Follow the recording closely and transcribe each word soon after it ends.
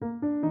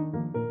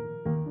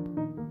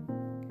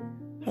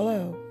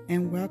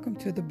and welcome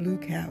to the Blue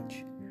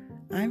Couch.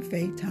 I'm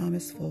Faye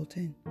Thomas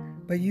Fulton,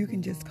 but you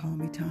can just call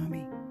me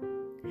Tommy.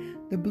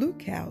 The Blue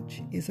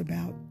Couch is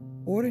about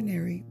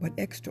ordinary but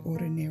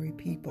extraordinary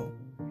people,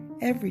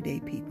 everyday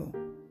people,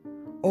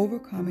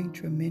 overcoming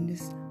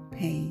tremendous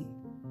pain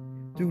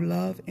through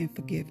love and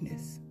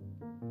forgiveness.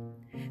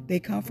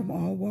 They come from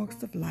all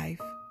walks of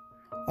life,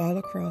 all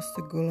across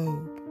the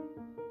globe,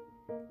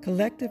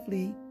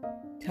 collectively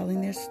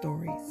telling their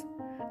stories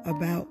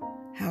about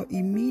how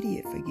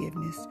immediate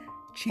forgiveness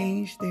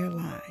changed their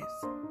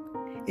lives.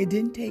 It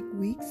didn't take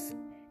weeks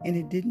and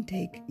it didn't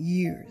take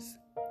years,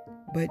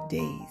 but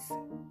days.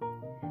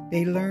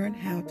 They learned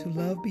how to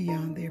love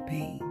beyond their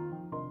pain.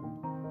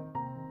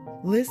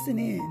 Listen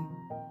in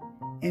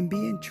and be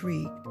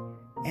intrigued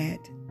at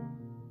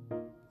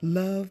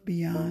Love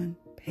Beyond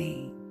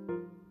Pain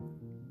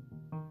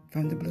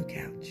from the Blue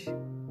Couch.